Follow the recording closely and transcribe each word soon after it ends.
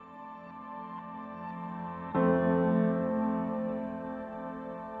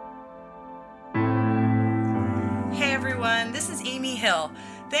everyone. This is Amy Hill.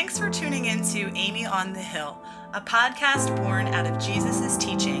 Thanks for tuning in to Amy on the Hill, a podcast born out of Jesus'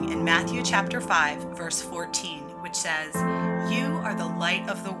 teaching in Matthew chapter 5, verse 14, which says, "You are the light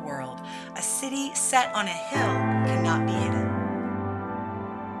of the world. A city set on a hill cannot be hidden."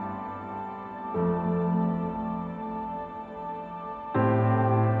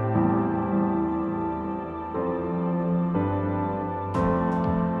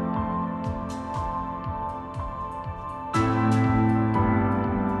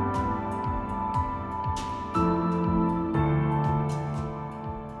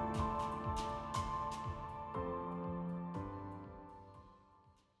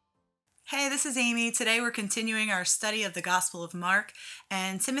 Hey, this is Amy. Today we're continuing our study of the Gospel of Mark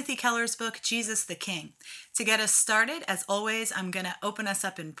and Timothy Keller's book, Jesus the King. To get us started, as always, I'm going to open us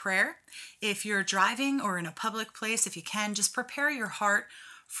up in prayer. If you're driving or in a public place, if you can, just prepare your heart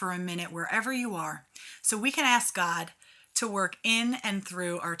for a minute wherever you are so we can ask God to work in and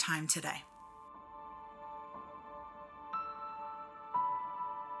through our time today.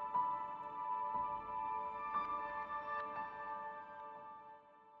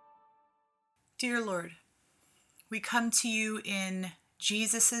 Dear Lord, we come to you in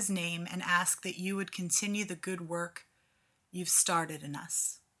Jesus' name and ask that you would continue the good work you've started in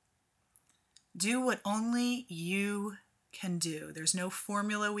us. Do what only you can do. There's no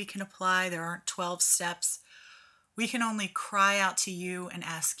formula we can apply. There aren't 12 steps. We can only cry out to you and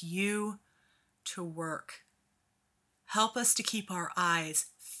ask you to work. Help us to keep our eyes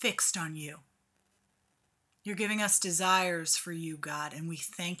fixed on you. You're giving us desires for you, God, and we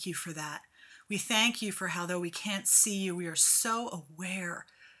thank you for that. We thank you for how, though we can't see you, we are so aware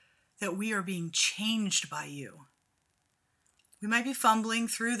that we are being changed by you. We might be fumbling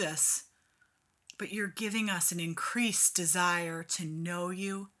through this, but you're giving us an increased desire to know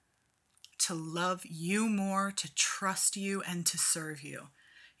you, to love you more, to trust you, and to serve you.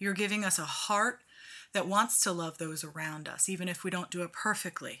 You're giving us a heart that wants to love those around us, even if we don't do it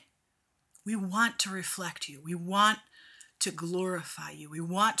perfectly. We want to reflect you. We want to glorify you. We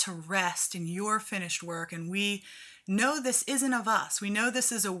want to rest in your finished work, and we know this isn't of us. We know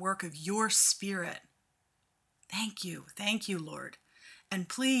this is a work of your Spirit. Thank you, Lord. And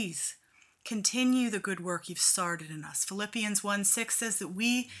please continue the good work you've started in us. Philippians 1:6 says that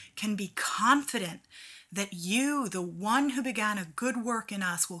we can be confident that you, the one who began a good work in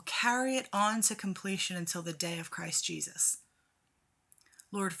us, will carry it on to completion until the day of Christ Jesus.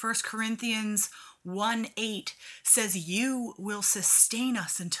 Lord, 1 Corinthians 1:8 says you will sustain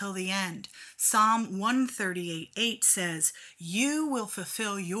us until the end. Psalm 138:8 says you will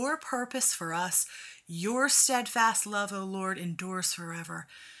fulfill your purpose for us. Your steadfast love, O Lord, endures forever.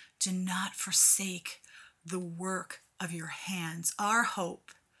 Do not forsake the work of your hands. Our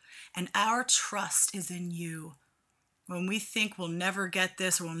hope and our trust is in you. When we think we'll never get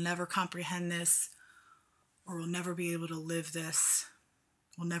this, or we'll never comprehend this, or we'll never be able to live this,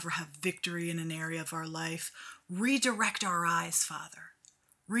 we'll never have victory in an area of our life, redirect our eyes, Father.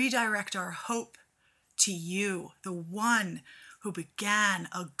 Redirect our hope to you, the one who began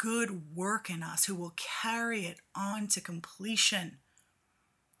a good work in us, who will carry it on to completion.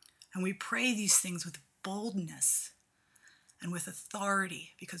 And we pray these things with boldness and with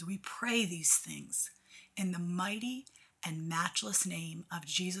authority, because we pray these things in the mighty and matchless name of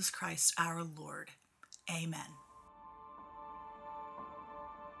Jesus Christ our Lord. Amen.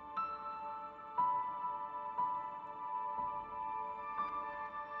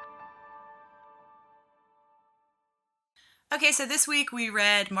 Okay, so this week we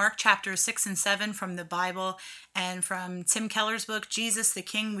read Mark chapters 6 and 7 from the Bible, and from Tim Keller's book, Jesus the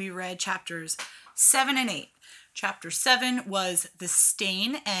King, we read chapters 7 and 8. Chapter 7 was the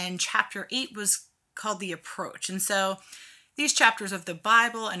stain, and chapter 8 was called the approach. And so these chapters of the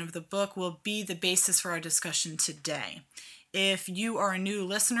Bible and of the book will be the basis for our discussion today. If you are a new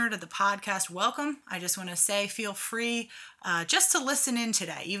listener to the podcast, welcome. I just want to say feel free just to listen in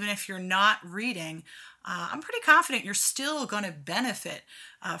today, even if you're not reading. I'm pretty confident you're still going to benefit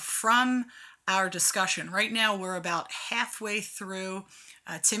from our discussion. Right now, we're about halfway through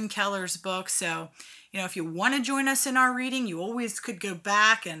Tim Keller's book. So, if you want to join us in our reading, you always could go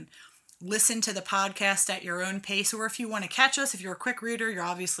back and listen to the podcast at your own pace. Or if you want to catch us, if you're a quick reader, you're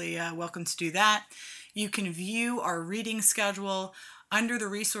obviously welcome to do that. You can view our reading schedule under the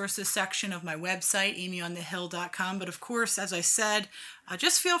resources section of my website, amyonthehill.com. But of course, as I said,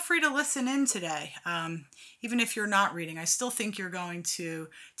 just feel free to listen in today. Even if you're not reading, I still think you're going to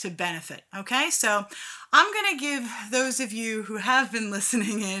benefit. Okay, so I'm going to give those of you who have been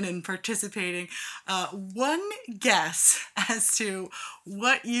listening in and participating one guess as to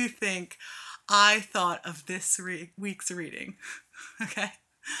what you think I thought of this week's reading. Okay?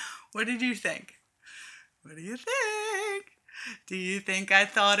 What did you think? What do you think? Do you think I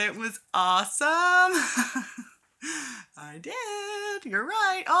thought it was awesome? I did. You're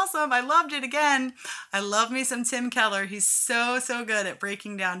right. Awesome. I loved it again. I love me some Tim Keller. He's so good at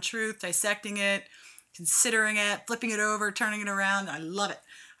breaking down truth, dissecting it, considering it, flipping it over, turning it around. I love it.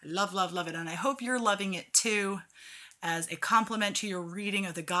 I love it. And I hope you're loving it too, as a complement to your reading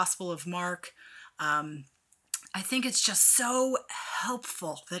of the Gospel of Mark. I think it's just so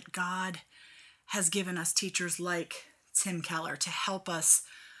helpful that God has given us teachers like Tim Keller to help us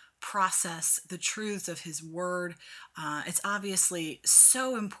process the truths of his word. It's obviously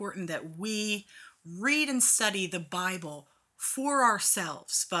so important that we read and study the Bible for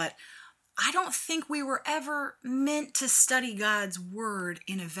ourselves, but I don't think we were ever meant to study God's word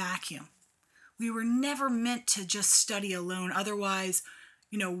in a vacuum. We were never meant to just study alone. Otherwise,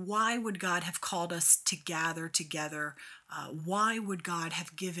 why would God have called us to gather together? Why would God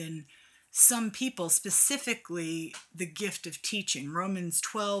have given some people specifically the gift of teaching? Romans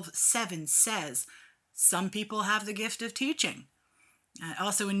 12:7 says, some people have the gift of teaching.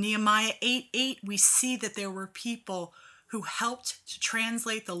 Also in Nehemiah 8:8, we see that there were people who helped to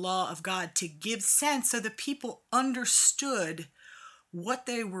translate the law of God to give sense so the people understood what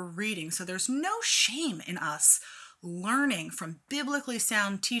they were reading. So there's no shame in us learning from biblically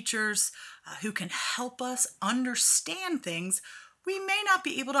sound teachers who can help us understand things we may not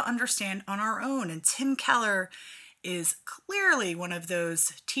be able to understand on our own. And Tim Keller is clearly one of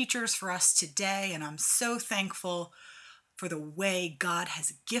those teachers for us today, and I'm so thankful for the way God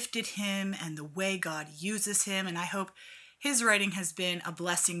has gifted him and the way God uses him, and I hope his writing has been a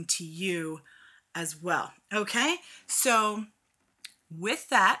blessing to you as well. Okay, so with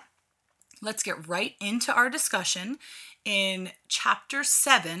that, let's get right into our discussion. In chapter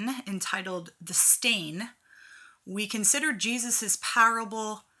 7, entitled The Stain, we consider Jesus'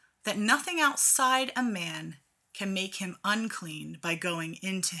 parable that nothing outside a man can make him unclean by going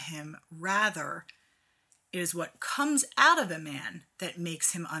into him. Rather, it is what comes out of a man that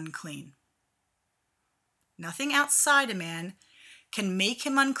makes him unclean. Nothing outside a man can make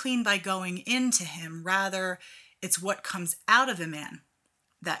him unclean by going into him. Rather, it's what comes out of a man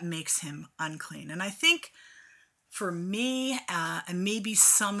that makes him unclean. And I think for me, and maybe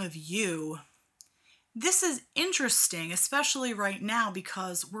some of you, this is interesting, especially right now,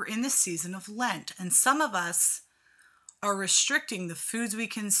 because we're in the season of Lent, and some of us are restricting the foods we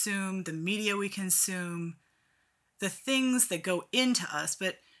consume, the media we consume, the things that go into us.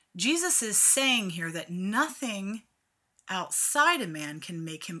 But Jesus is saying here that nothing outside a man can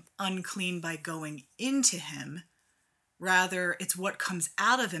make him unclean by going into him. Rather, it's what comes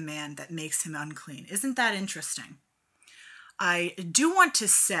out of a man that makes him unclean. Isn't that interesting? I do want to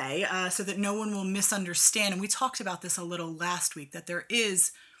say, so that no one will misunderstand, and we talked about this a little last week, that there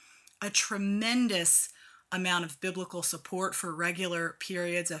is a tremendous amount of biblical support for regular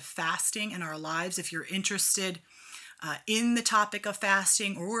periods of fasting in our lives. If you're interested in the topic of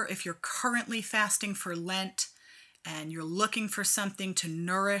fasting, or if you're currently fasting for Lent and you're looking for something to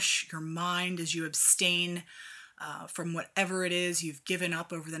nourish your mind as you abstain from whatever it is you've given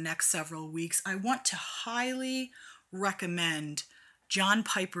up over the next several weeks, I want to highly recommend John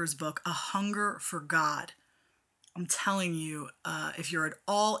Piper's book, A Hunger for God. I'm telling you, if you're at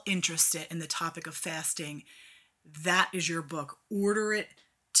all interested in the topic of fasting, that is your book. Order it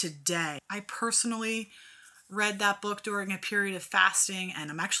today. I personally read that book during a period of fasting,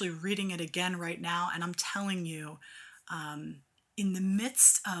 and I'm actually reading it again right now, and I'm telling you, in the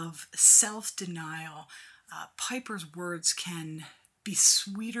midst of self-denial, Piper's words can be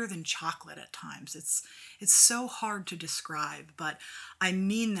sweeter than chocolate at times. It's so hard to describe, but I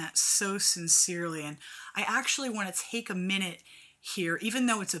mean that so sincerely. And I actually want to take a minute here, even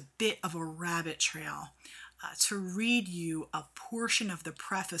though it's a bit of a rabbit trail, to read you a portion of the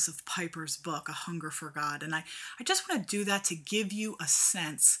preface of Piper's book, A Hunger for God. And I just want to do that to give you a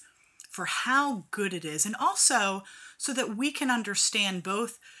sense for how good it is, and also so that we can understand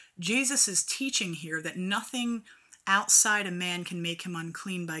both Jesus's teaching here that nothing outside a man can make him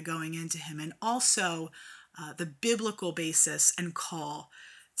unclean by going into him, and also the biblical basis and call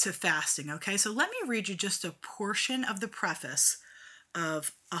to fasting. Okay, so let me read you just a portion of the preface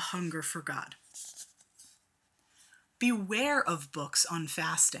of A Hunger for God. Beware of books on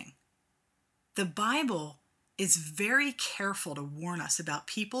fasting. The Bible is very careful to warn us about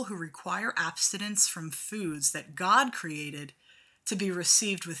people who require abstinence from foods that God created to be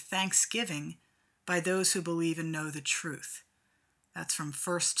received with thanksgiving by those who believe and know the truth. That's from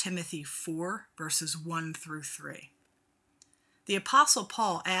 1 Timothy 4, verses 1 through 3. The Apostle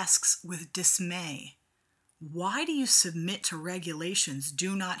Paul asks with dismay, why do you submit to regulations?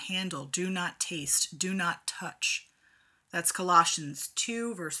 Do not handle, do not taste, do not touch. That's Colossians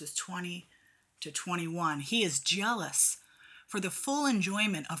 2, verses 20 to 21. He is jealous for the full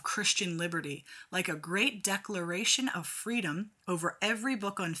enjoyment of Christian liberty. Like a great declaration of freedom, over every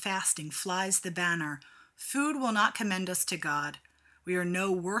book on fasting flies the banner, food will not commend us to God. We are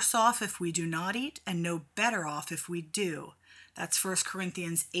no worse off if we do not eat, and no better off if we do. That's 1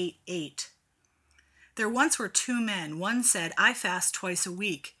 Corinthians 8:8. There once were two men. One said, I fast twice a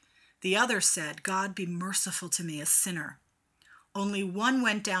week. The other said, God be merciful to me, a sinner. Only one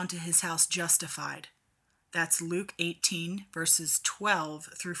went down to his house justified. That's Luke 18, verses 12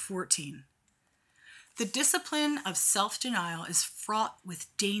 through 14. The discipline of self-denial is fraught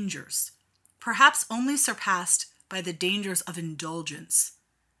with dangers, perhaps only surpassed by the dangers of indulgence.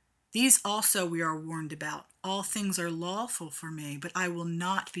 These also we are warned about. All things are lawful for me, but I will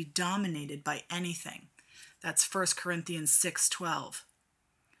not be dominated by anything. That's 1 Corinthians 6:12.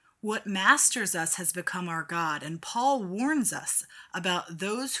 What masters us has become our God, and Paul warns us about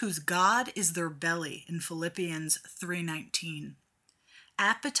those whose God is their belly in Philippians 3:19.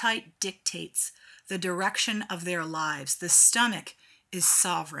 Appetite dictates the direction of their lives. The stomach is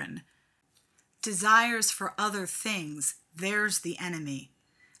sovereign. Desires for other things, there's the enemy.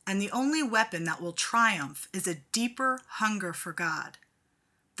 And the only weapon that will triumph is a deeper hunger for God.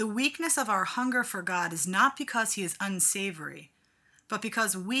 The weakness of our hunger for God is not because he is unsavory, but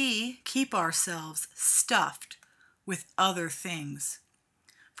because we keep ourselves stuffed with other things.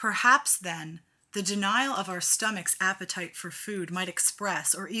 Perhaps then, the denial of our stomach's appetite for food might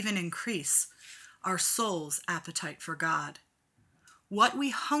express or even increase our soul's appetite for God. What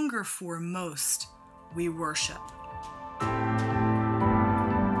we hunger for most, we worship.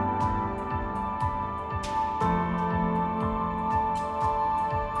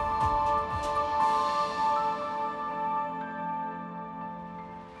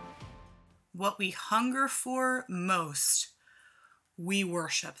 What we hunger for most, we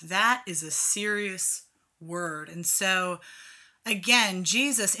worship. That is a serious word. And so, again,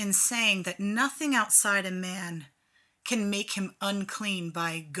 Jesus, in saying that nothing outside a man can make him unclean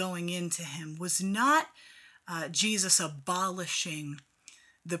by going into him, was not Jesus abolishing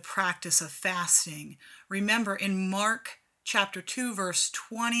the practice of fasting. Remember, in Mark chapter 2, verse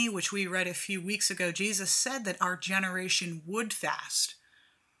 20, which we read a few weeks ago, Jesus said that our generation would fast.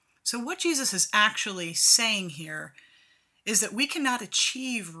 So what Jesus is actually saying here is that we cannot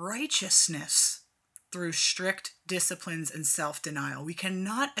achieve righteousness through strict disciplines and self-denial. We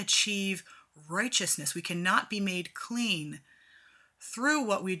cannot achieve righteousness. We cannot be made clean through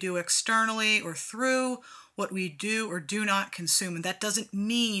what we do externally or through what we do or do not consume. And that doesn't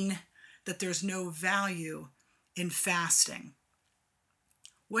mean that there's no value in fasting.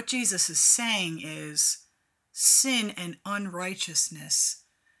 What Jesus is saying is sin and unrighteousness,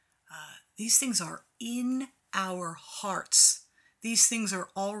 these things are in our hearts. These things are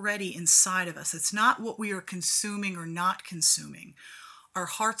already inside of us. It's not what we are consuming or not consuming. Our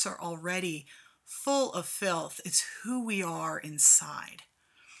hearts are already full of filth. It's who we are inside.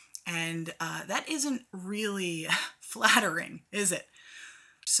 And that isn't really flattering, is it?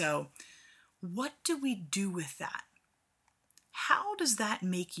 So what do we do with that? How does that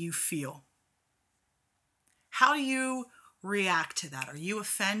make you feel? How do you react to that? Are you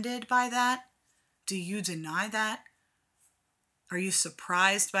offended by that? Do you deny that? Are you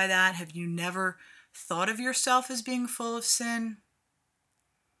surprised by that? Have you never thought of yourself as being full of sin?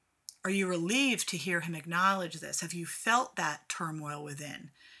 Are you relieved to hear him acknowledge this? Have you felt that turmoil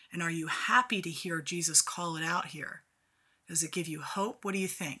within? And are you happy to hear Jesus call it out here? Does it give you hope? What do you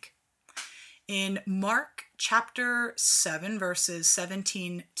think? In Mark chapter 7, verses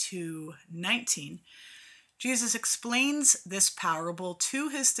 17 to 19, Jesus explains this parable to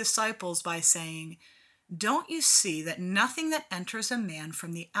his disciples by saying, "Don't you see that nothing that enters a man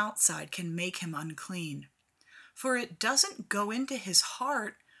from the outside can make him unclean? For it doesn't go into his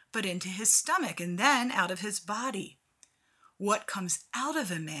heart, but into his stomach, and then out of his body. What comes out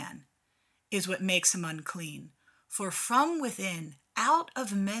of a man is what makes him unclean. For from within, out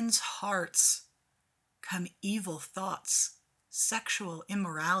of men's hearts, come evil thoughts, sexual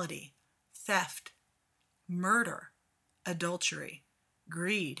immorality, theft, murder, adultery,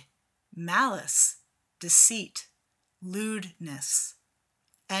 greed, malice, deceit, lewdness,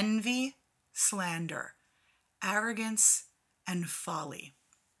 envy, slander, arrogance, and folly."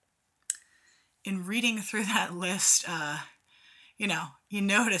 In reading through that list, you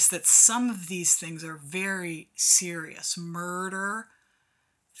notice that some of these things are very serious. Murder,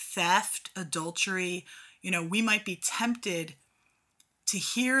 theft, adultery. We might be tempted to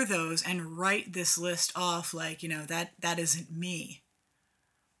hear those and write this list off like, that isn't me.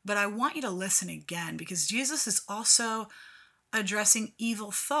 But I want you to listen again, because Jesus is also addressing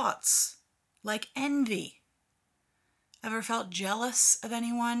evil thoughts like envy. Ever felt jealous of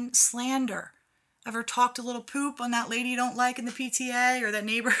anyone? Slander. Ever talked a little poop on that lady you don't like in the PTA, or that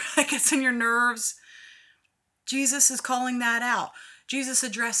neighbor that gets on your nerves? Jesus is calling that out. Jesus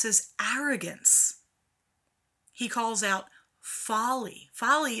addresses arrogance. He calls out folly.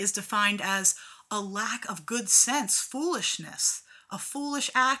 Folly is defined as a lack of good sense, foolishness, a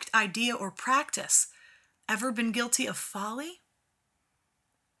foolish act, idea, or practice. Ever been guilty of folly?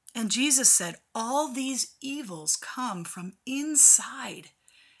 And Jesus said, all these evils come from inside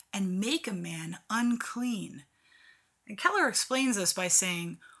and make a man unclean. And Keller explains this by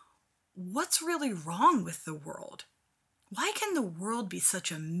saying, what's really wrong with the world? Why can the world be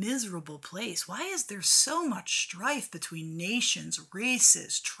such a miserable place? Why is there so much strife between nations,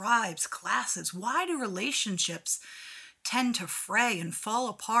 races, tribes, classes? Why do relationships tend to fray and fall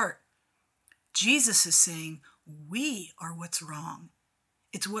apart? Jesus is saying, we are what's wrong.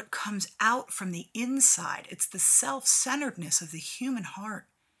 It's what comes out from the inside. It's the self-centeredness of the human heart.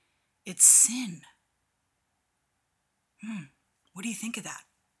 It's sin. What do you think of that?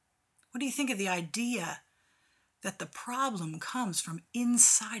 What do you think of the idea that the problem comes from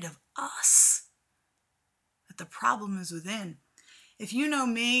inside of us? That the problem is within. If you know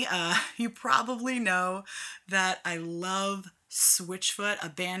me, you probably know that I love Switchfoot, a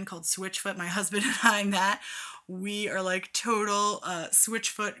band called Switchfoot. My husband and I met. We are like total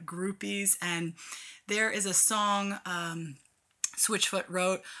Switchfoot groupies, and there is a song Switchfoot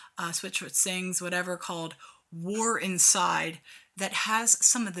wrote, Switchfoot sings, whatever, called War Inside, that has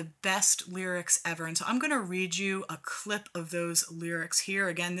some of the best lyrics ever. And so I'm going to read you a clip of those lyrics here.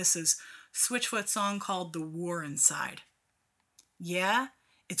 Again, this is Switchfoot's song called The War Inside. Yeah,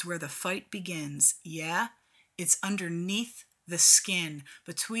 it's where the fight begins. Yeah, it's underneath the skin.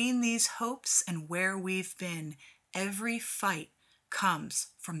 Between these hopes and where we've been, every fight comes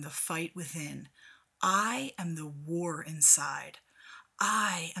from the fight within. I am the war inside.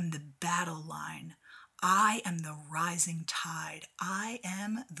 I am the battle line. I am the rising tide. I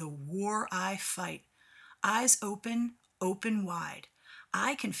am the war I fight. Eyes open, open wide.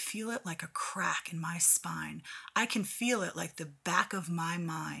 I can feel it like a crack in my spine. I can feel it like the back of my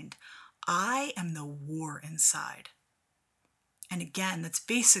mind. I am the war inside. And again, that's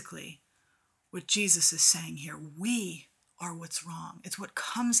basically what Jesus is saying here. We are what's wrong. It's what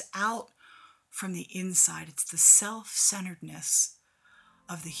comes out from the inside. It's the self-centeredness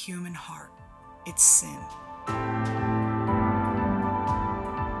of the human heart. It's sin.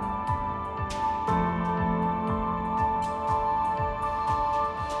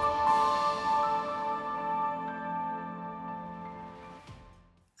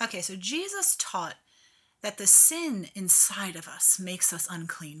 Okay, so Jesus taught that the sin inside of us makes us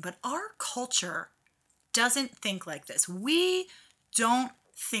unclean, but our culture doesn't think like this. We don't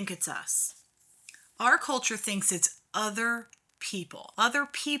think it's us. Our culture thinks it's other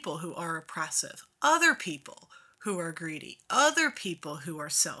people who are oppressive, other people who are greedy, other people who are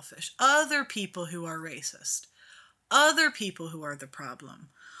selfish, other people who are racist, other people who are the problem.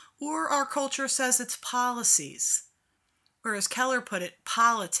 Or our culture says it's policies. Or as Keller put it,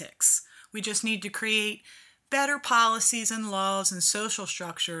 politics. We just need to create better policies and laws and social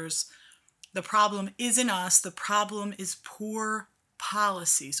structures. The problem isn't us. The problem is poor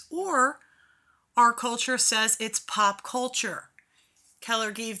policies. Or our culture says it's pop culture.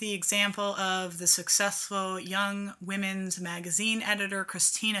 Keller gave the example of the successful young women's magazine editor,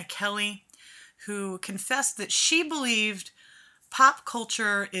 Christina Kelly, who confessed that she believed pop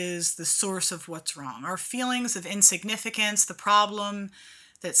culture is the source of what's wrong. Our feelings of insignificance, the problem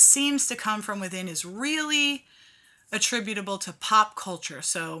that seems to come from within, is really attributable to pop culture.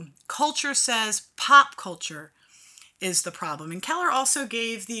 So culture says pop culture is the problem. And Keller also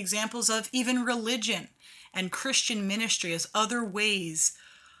gave the examples of even religion and Christian ministry as other ways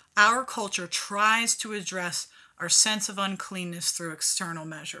our culture tries to address our sense of uncleanness through external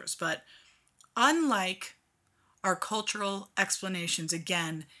measures. But unlike our cultural explanations,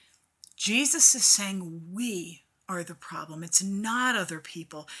 again, Jesus is saying we are the problem. It's not other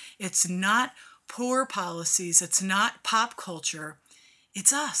people. It's not poor policies. It's not pop culture.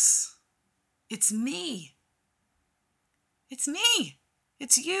 It's us. It's me. It's me.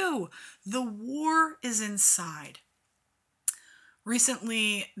 It's you. The war is inside.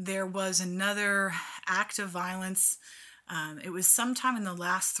 Recently, there was another act of violence. It was sometime in the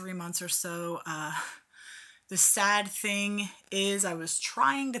last 3 months or so. The sad thing is, I was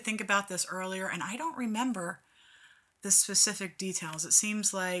trying to think about this earlier, and I don't remember the specific details. It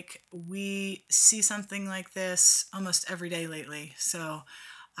seems like we see something like this almost every day lately. So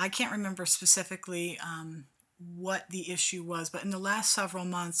I can't remember specifically what the issue was, but in the last several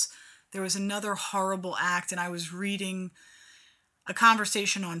months, there was another horrible act, and I was reading a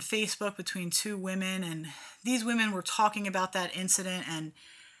conversation on Facebook between two women, and these women were talking about that incident, and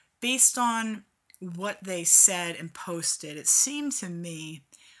based on what they said and posted, it seemed to me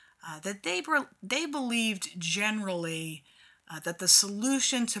that they believed generally that the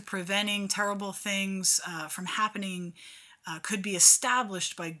solution to preventing terrible things from happening could be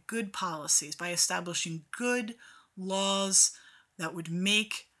established by good policies, by establishing good laws that would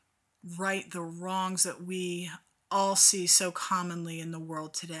make right the wrongs that we all see so commonly in the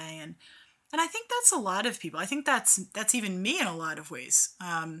world today. And I think that's a lot of people. I think that's even me in a lot of ways.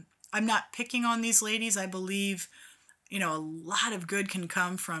 I'm not picking on these ladies. I believe, a lot of good can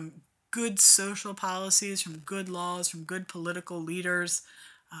come from good social policies, from good laws, from good political leaders,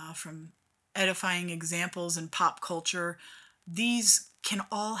 from edifying examples in pop culture. These can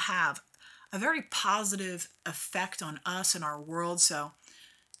all have a very positive effect on us and our world. So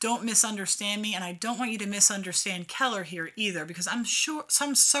don't misunderstand me, and I don't want you to misunderstand Keller here either, because I'm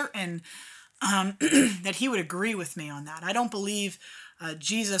certain that he would agree with me on that. I don't believe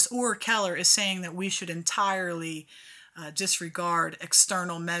Jesus or Keller is saying that we should entirely disregard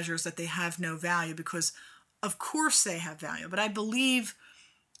external measures, that they have no value, because of course they have value. But I believe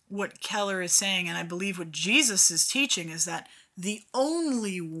what Keller is saying, and I believe what Jesus is teaching, is that the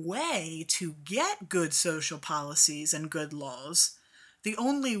only way to get good social policies and good laws, the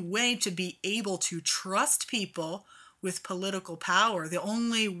only way to be able to trust people with political power, the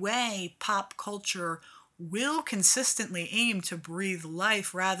only way pop culture will consistently aim to breathe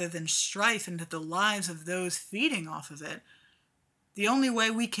life rather than strife into the lives of those feeding off of it, the only way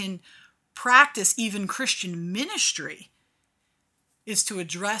we can practice even Christian ministry is to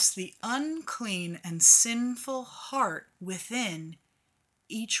address the unclean and sinful heart within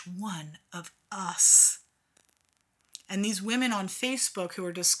each one of us. And these women on Facebook who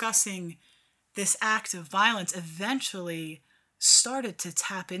are discussing this act of violence eventually started to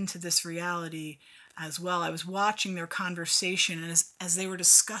tap into this reality as well. I was watching their conversation, and as they were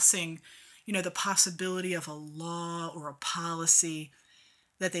discussing, the possibility of a law or a policy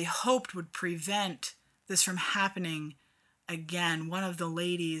that they hoped would prevent this from happening again, one of the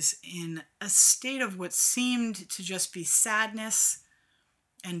ladies, in a state of what seemed to just be sadness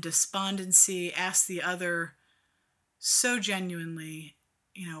and despondency, asked the other so genuinely,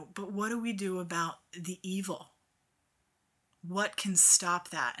 but what do we do about the evil? What can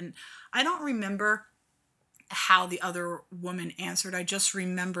stop that? And I don't remember how the other woman answered. I just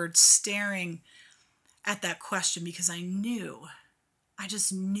remembered staring at that question because I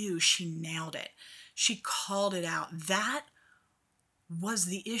just knew she nailed it. She called it out. That was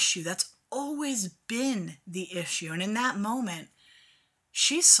the issue. That's always been the issue. And in that moment,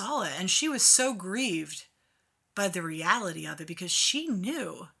 she saw it, and she was so grieved by the reality of it, because she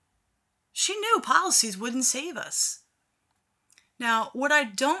knew policies wouldn't save us. Now, what I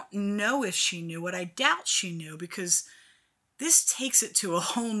don't know if she knew, what I doubt she knew, because this takes it to a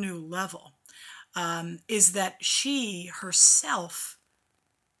whole new level, is that she herself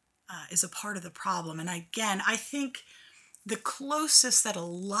is a part of the problem. And again, I think the closest that a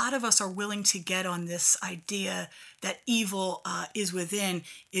lot of us are willing to get on this idea that evil is within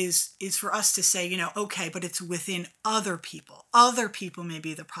is for us to say, okay, but it's within other people. Other people may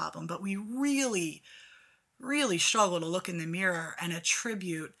be the problem, but we really, really struggle to look in the mirror and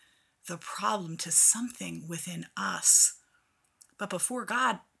attribute the problem to something within us. But before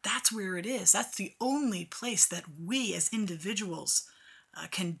God, that's where it is. That's the only place that we as individuals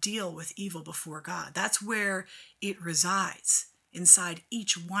can deal with evil before God. That's where it resides, inside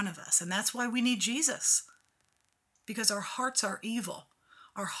each one of us. And that's why we need Jesus, because our hearts are evil.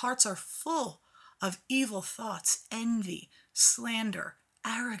 Our hearts are full of evil thoughts, envy, slander,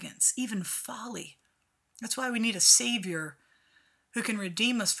 arrogance, even folly. That's why we need a Savior who can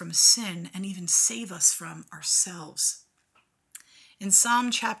redeem us from sin and even save us from ourselves. In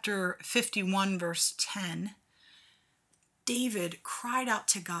Psalm chapter 51, verse 10, David cried out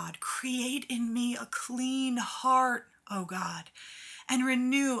to God, "Create in me a clean heart, O God, and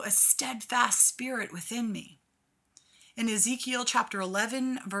renew a steadfast spirit within me." In Ezekiel chapter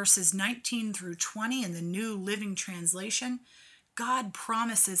 11, verses 19 through 20 in the New Living Translation, God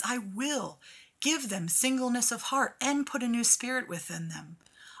promises, "I will give them singleness of heart and put a new spirit within them.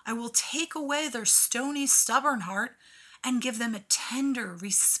 I will take away their stony, stubborn heart and give them a tender,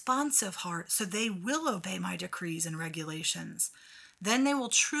 responsive heart, so they will obey my decrees and regulations. Then they will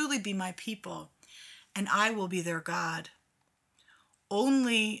truly be my people, and I will be their God.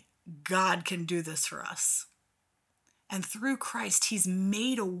 Only God can do this for us. And through Christ, he's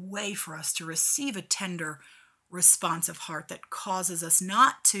made a way for us to receive a tender, responsive heart that causes us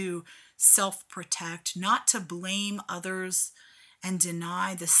not to self-protect, not to blame others and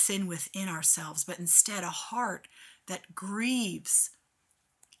deny the sin within ourselves, but instead a heart that grieves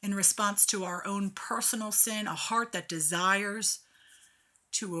in response to our own personal sin, a heart that desires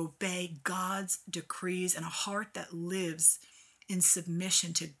to obey God's decrees, and a heart that lives in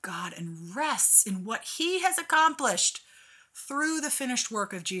submission to God and rests in what he has accomplished through the finished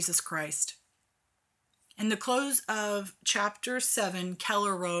work of Jesus Christ. In the close of chapter 7,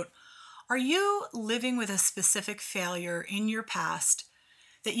 Keller wrote, "Are you living with a specific failure in your past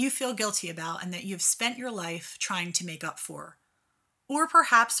that you feel guilty about and that you've spent your life trying to make up for? Or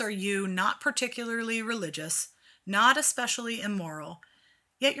perhaps are you not particularly religious, not especially immoral,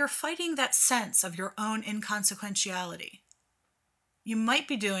 yet you're fighting that sense of your own inconsequentiality? You might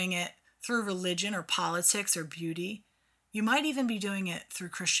be doing it through religion or politics or beauty. You might even be doing it through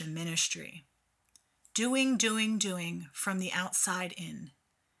Christian ministry. Doing from the outside in.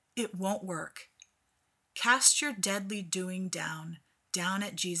 It won't work. Cast your deadly doing down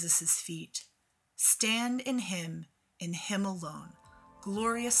at Jesus' feet. Stand in him alone,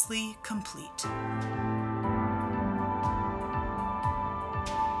 gloriously complete."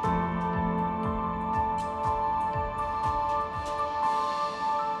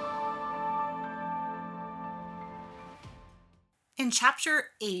 In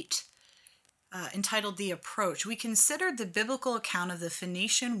chapter 8, entitled The Approach, we considered the biblical account of the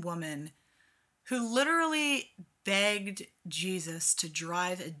Phoenician woman who literally begged Jesus to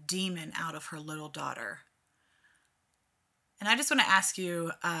drive a demon out of her little daughter. And I just want to ask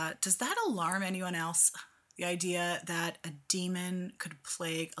you, does that alarm anyone else? The idea that a demon could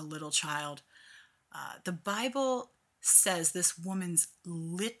plague a little child. The Bible says this woman's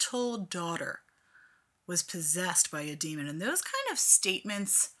little daughter was possessed by a demon. And those kind of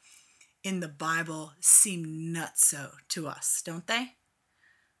statements in the Bible seem nutso to us, don't they?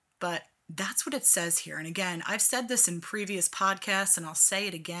 But that's what it says here. And again, I've said this in previous podcasts, and I'll say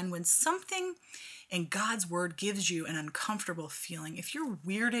it again. When something in God's word gives you an uncomfortable feeling, if you're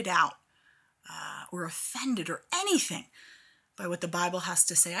weirded out or offended or anything by what the Bible has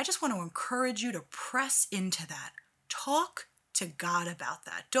to say, I just want to encourage you to press into that. Talk to God about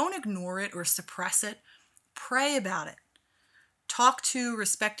that. Don't ignore it or suppress it. Pray about it. Talk to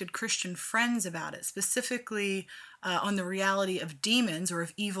respected Christian friends about it, specifically on the reality of demons or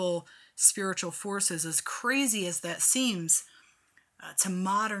of evil spiritual forces, as crazy as that seems to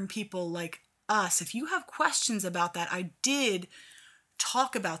modern people like us. If you have questions about that, I did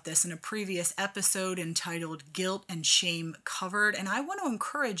talk about this in a previous episode entitled Guilt and Shame Covered, and I want to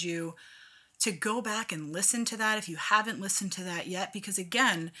encourage you to go back and listen to that if you haven't listened to that yet, because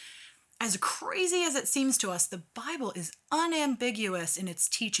again, as crazy as it seems to us, the Bible is unambiguous in its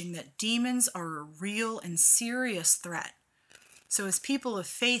teaching that demons are a real and serious threat. So as people of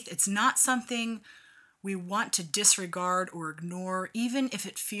faith, it's not something we want to disregard or ignore, even if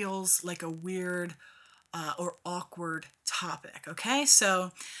it feels like a weird or awkward topic, okay?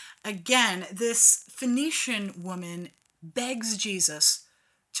 So again, this Phoenician woman begs Jesus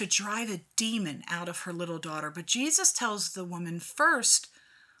to drive a demon out of her little daughter, but Jesus tells the woman, first,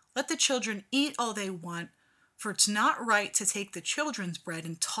 let the children eat all they want, for it's not right to take the children's bread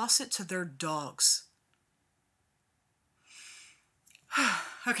and toss it to their dogs.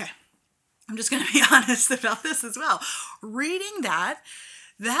 Okay, I'm just going to be honest about this as well. Reading that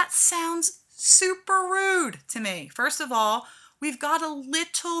sounds super rude to me. First of all, we've got a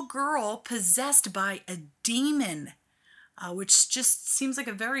little girl possessed by a demon, which just seems like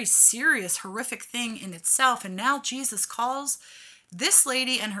a very serious, horrific thing in itself. And now Jesus calls this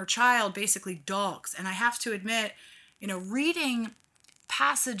lady and her child basically dogs. And I have to admit, reading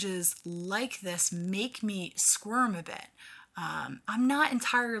passages like this make me squirm a bit. I'm not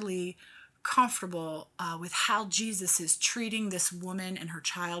entirely comfortable with how Jesus is treating this woman and her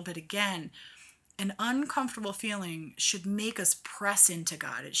child. But again, an uncomfortable feeling should make us press into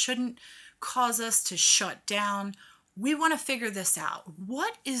God. It shouldn't cause us to shut down. We want to figure this out.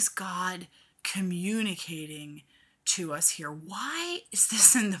 What is God communicating to us here? Why is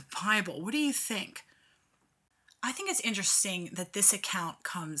this in the Bible? What do you think? I think it's interesting that this account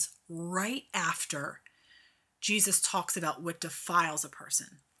comes right after Jesus talks about what defiles a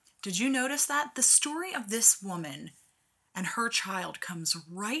person. Did you notice that? The story of this woman and her child comes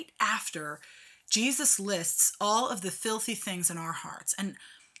right after Jesus lists all of the filthy things in our hearts. And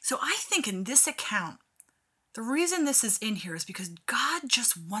so I think in this account, the reason this is in here is because God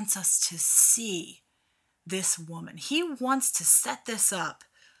just wants us to see this woman. He wants to set this up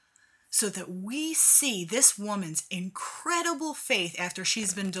so that we see this woman's incredible faith after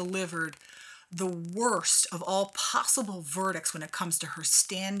she's been delivered the worst of all possible verdicts when it comes to her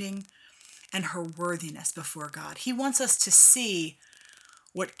standing and her worthiness before God. He wants us to see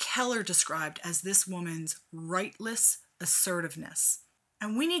what Keller described as this woman's rightless assertiveness.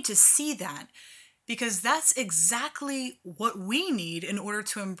 And we need to see that because that's exactly what we need in order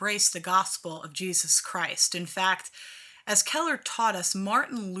to embrace the gospel of Jesus Christ. In fact, as Keller taught us,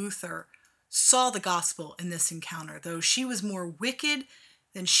 Martin Luther saw the gospel in this encounter. Though she was more wicked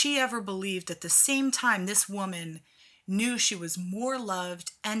than she ever believed, at the same time, this woman knew she was more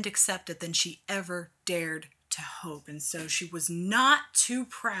loved and accepted than she ever dared to hope. And so she was not too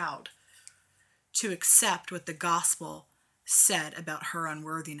proud to accept what the gospel said about her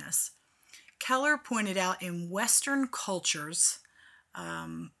unworthiness. Keller pointed out in Western cultures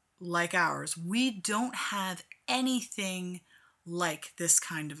like ours, we don't have anything like this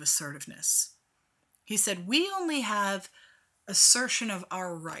kind of assertiveness. He said, we only have assertion of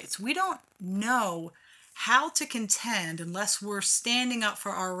our rights. We don't know how to contend unless we're standing up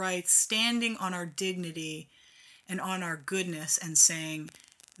for our rights, standing on our dignity and on our goodness and saying,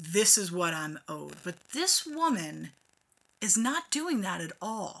 this is what I'm owed. But this woman is not doing that at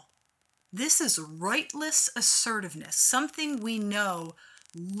all. This is rightless assertiveness, something we know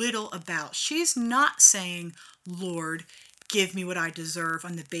little about. She's not saying, Lord, give me what I deserve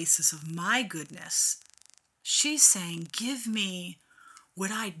on the basis of my goodness. She's saying, give me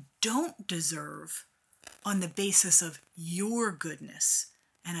what I don't deserve on the basis of your goodness,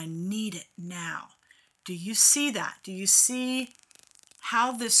 and I need it now. Do you see that? Do you see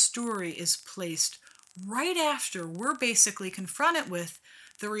how this story is placed right after we're basically confronted with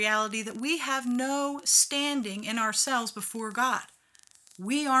the reality that we have no standing in ourselves before God?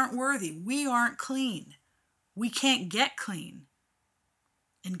 We aren't worthy. We aren't clean. We can't get clean.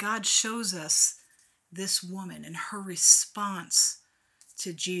 And God shows us this woman and her response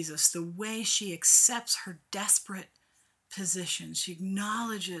to Jesus, the way she accepts her desperate position. She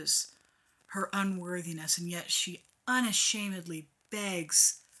acknowledges her unworthiness, and yet she unashamedly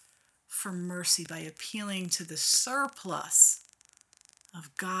begs for mercy by appealing to the surplus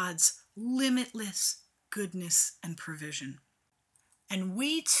of God's limitless goodness and provision. And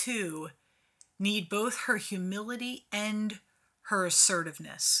we too need both her humility and her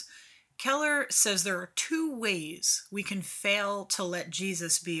assertiveness. Keller says there are two ways we can fail to let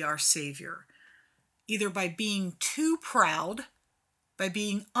Jesus be our Savior. Either by being too proud, by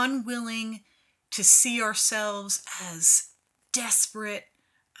being unwilling to see ourselves as desperate,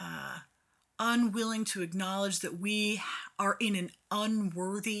 unwilling to acknowledge that we are in an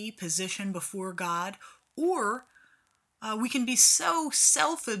unworthy position before God, or we can be so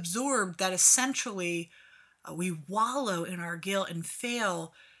self-absorbed that essentially we wallow in our guilt and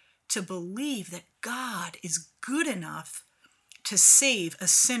fail to believe that God is good enough to save a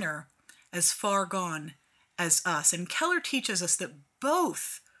sinner as far gone as us. And Keller teaches us that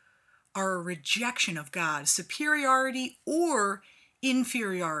both are a rejection of God, superiority or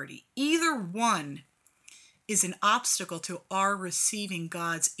inferiority. Either one is an obstacle to our receiving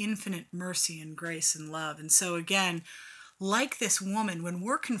God's infinite mercy and grace and love. And so again, like this woman, when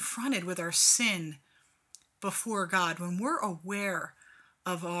we're confronted with our sin before God, when we're aware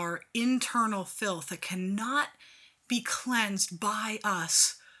of our internal filth that cannot be cleansed by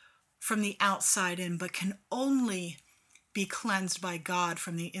us from the outside in, but can only be cleansed by God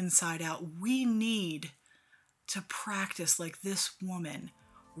from the inside out, we need to practice, like this woman,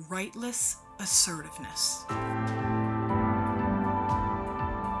 rightless assertiveness.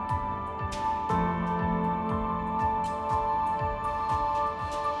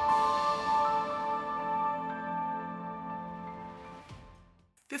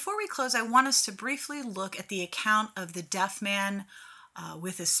 Before we close, I want us to briefly look at the account of the deaf man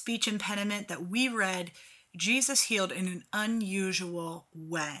with a speech impediment that we read. Jesus healed in an unusual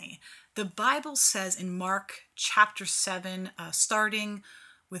way. The Bible says in Mark chapter 7, starting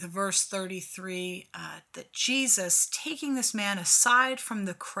with verse 33, that Jesus, taking this man aside from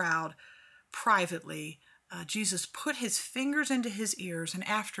the crowd privately, Jesus put his fingers into his ears and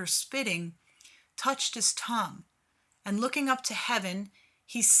after spitting, touched his tongue. And looking up to heaven,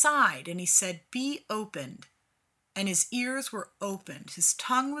 he sighed and he said, "Be opened." And his ears were opened, his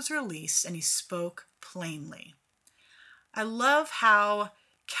tongue was released, and he spoke plainly. I love how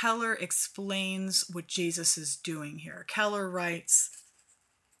Keller explains what Jesus is doing here. Keller writes,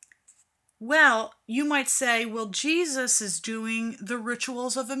 well, you might say, well, Jesus is doing the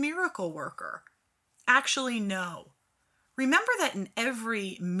rituals of a miracle worker. Actually, no. Remember that in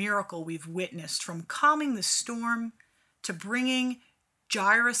every miracle we've witnessed, from calming the storm to bringing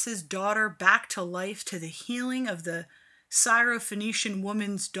Jairus' daughter back to life to the healing of the Syrophoenician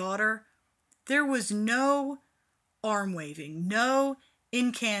woman's daughter, there was no arm waving, no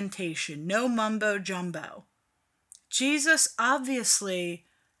incantation, no mumbo jumbo. Jesus obviously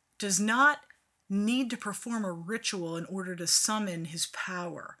does not need to perform a ritual in order to summon his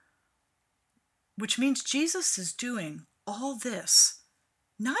power, which means Jesus is doing all this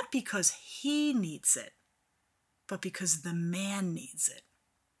not because he needs it, but because the man needs it.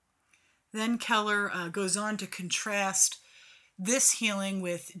 Then Keller goes on to contrast this healing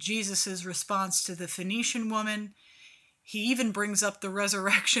with Jesus' response to the Phoenician woman. He even brings up the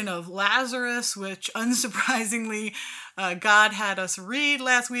resurrection of Lazarus, which unsurprisingly God had us read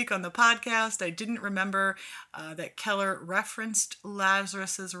last week on the podcast. I didn't remember that Keller referenced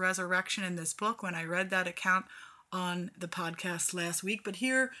Lazarus' resurrection in this book when I read that account on the podcast last week. But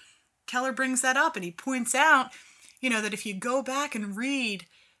here Keller brings that up, and he points out, that if you go back and read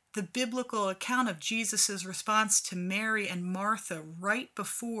the biblical account of Jesus' response to Mary and Martha right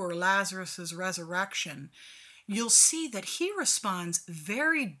before Lazarus' resurrection, you'll see that he responds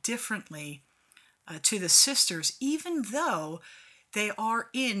very differently to the sisters, even though they are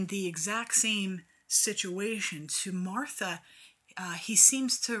in the exact same situation. To Martha, he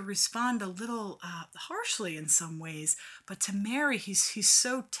seems to respond a little harshly in some ways, but to Mary, he's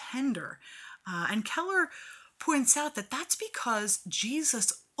so tender. And Keller points out that that's because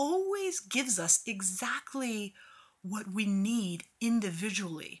Jesus always gives us exactly what we need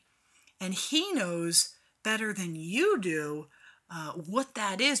individually. And he knows better than you do what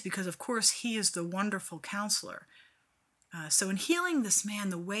that is, because of course he is the wonderful counselor. So in healing this man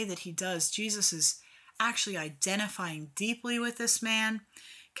the way that he does, Jesus is actually identifying deeply with this man.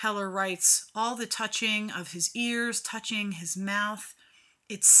 Keller writes, all the touching of his ears, touching his mouth,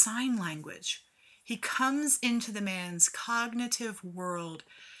 it's sign language. He comes into the man's cognitive world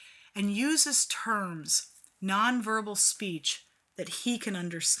and uses terms, nonverbal speech that he can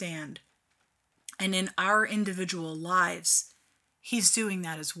understand. And in our individual lives, he's doing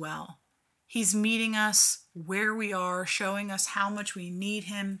that as well. He's meeting us where we are, showing us how much we need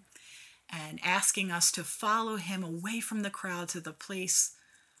him, and asking us to follow him away from the crowd to the place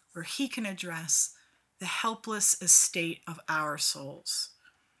where he can address the helpless estate of our souls.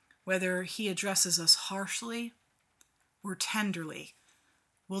 Whether he addresses us harshly or tenderly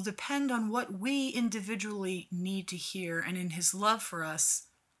will depend on what we individually need to hear, and in his love for us,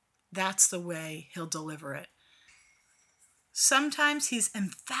 that's the way he'll deliver it. Sometimes he's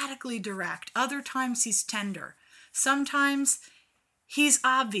emphatically direct. Other times he's tender. Sometimes he's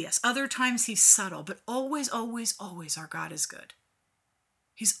obvious. Other times he's subtle. But always, always, always our God is good.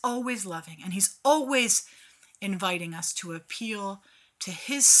 He's always loving, and he's always inviting us to appeal to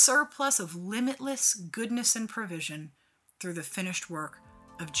his surplus of limitless goodness and provision through the finished work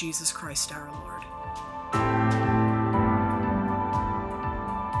of Jesus Christ our Lord.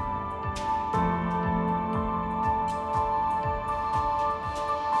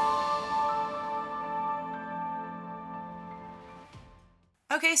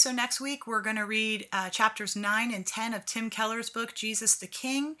 Okay, so next week we're going to read chapters 9 and 10 of Tim Keller's book, Jesus the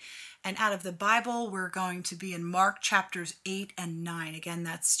King. And out of the Bible, we're going to be in Mark chapters 8 and 9. Again,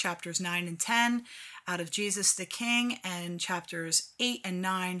 that's chapters 9 and 10 out of Jesus the King, and chapters 8 and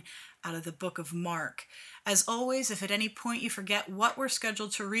 9 out of the book of Mark. As always, if at any point you forget what we're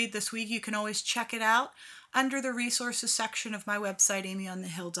scheduled to read this week, you can always check it out under the resources section of my website,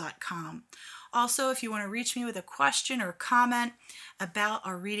 amyonthehill.com. Also, if you want to reach me with a question or comment about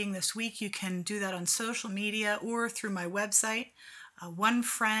our reading this week, you can do that on social media or through my website. One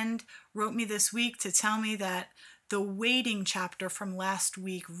friend wrote me this week to tell me that the waiting chapter from last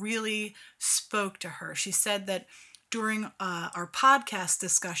week really spoke to her. She said that during our podcast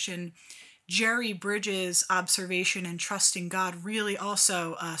discussion, Jerry Bridges' observation and trusting God really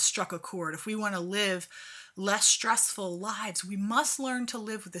also struck a chord. If we want to live less stressful lives, we must learn to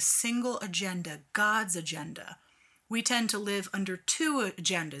live with a single agenda, God's agenda. We tend to live under two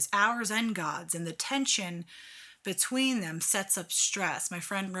agendas, ours and God's, and the tension between them sets up stress. My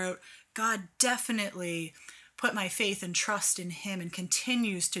friend wrote, God definitely put my faith and trust in him and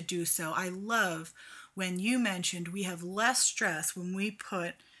continues to do so. I love when you mentioned we have less stress when we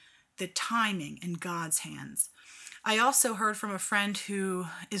put the timing in God's hands. I also heard from a friend who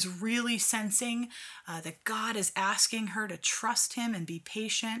is really sensing that God is asking her to trust him and be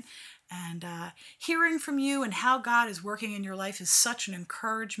patient. And hearing from you and how God is working in your life is such an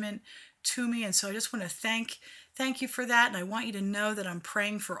encouragement to me. And so I just want to thank you for that. And I want you to know that I'm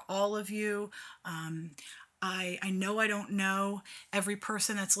praying for all of you. I know I don't know every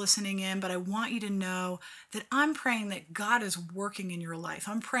person that's listening in, but I want you to know that I'm praying that God is working in your life.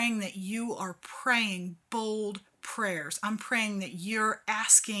 I'm praying that you are praying bold prayers. I'm praying that you're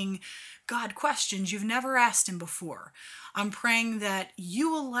asking God questions you've never asked Him before. I'm praying that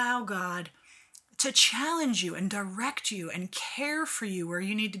you allow God to challenge you and direct you and care for you where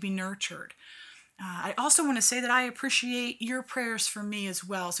you need to be nurtured. I also want to say that I appreciate your prayers for me as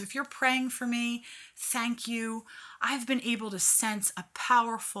well. So if you're praying for me, thank you. I've been able to sense a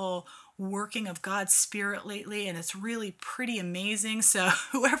powerful working of God's Spirit lately, and it's really pretty amazing. So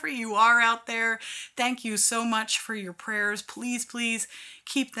whoever you are out there, thank you so much for your prayers. Please, please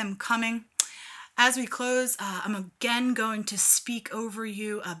keep them coming. As we close, I'm again going to speak over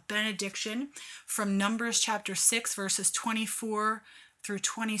you a benediction from Numbers chapter 6, verses 24 through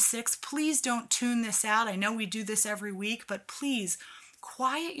 26. Please don't tune this out. I know we do this every week, but please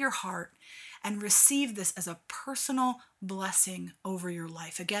quiet your heart and receive this as a personal blessing over your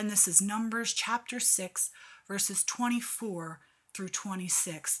life. Again, this is Numbers chapter 6, verses 24 through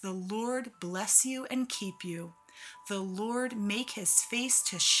 26. The Lord bless you and keep you. The Lord make his face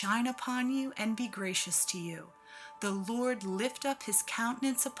to shine upon you and be gracious to you. The Lord lift up his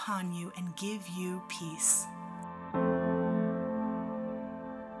countenance upon you and give you peace.